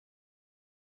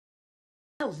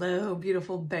Hello,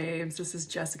 beautiful babes. This is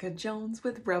Jessica Jones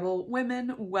with Rebel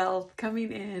Women Wealth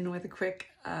coming in with a quick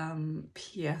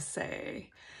PSA.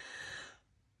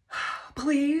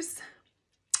 Please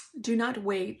do not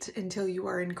wait until you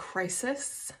are in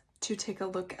crisis to take a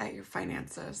look at your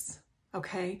finances,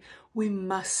 okay? We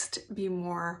must be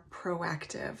more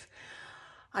proactive.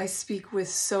 I speak with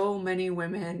so many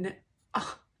women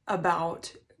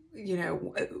about,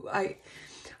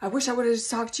 I wish I would have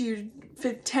talked to you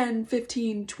 10,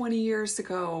 15, 20 years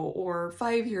ago, or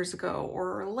 5 years ago,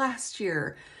 or last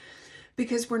year,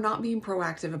 because we're not being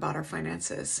proactive about our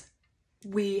finances.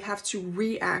 We have to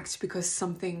react because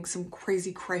some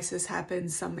crazy crisis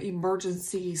happens, some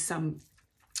emergency, some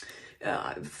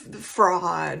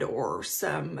fraud, or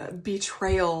some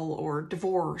betrayal, or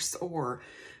divorce, or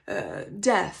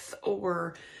death,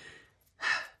 or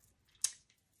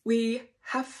we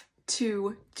have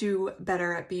to do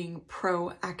better at being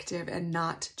proactive and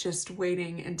not just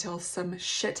waiting until some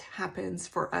shit happens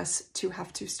for us to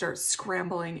have to start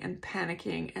scrambling and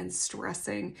panicking and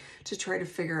stressing to try to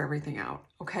figure everything out,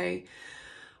 okay?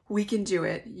 We can do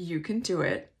it. You can do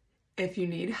it. If you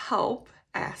need help,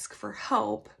 ask for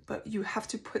help, but you have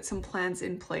to put some plans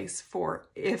in place for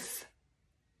if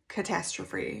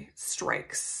catastrophe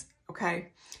strikes,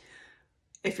 okay?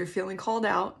 If you're feeling called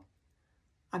out,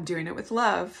 I'm doing it with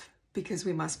love, because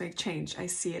we must make change. I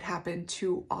see it happen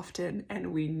too often,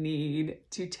 and we need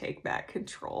to take back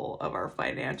control of our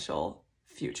financial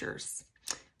futures.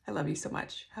 I love you so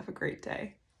much. Have a great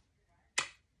day.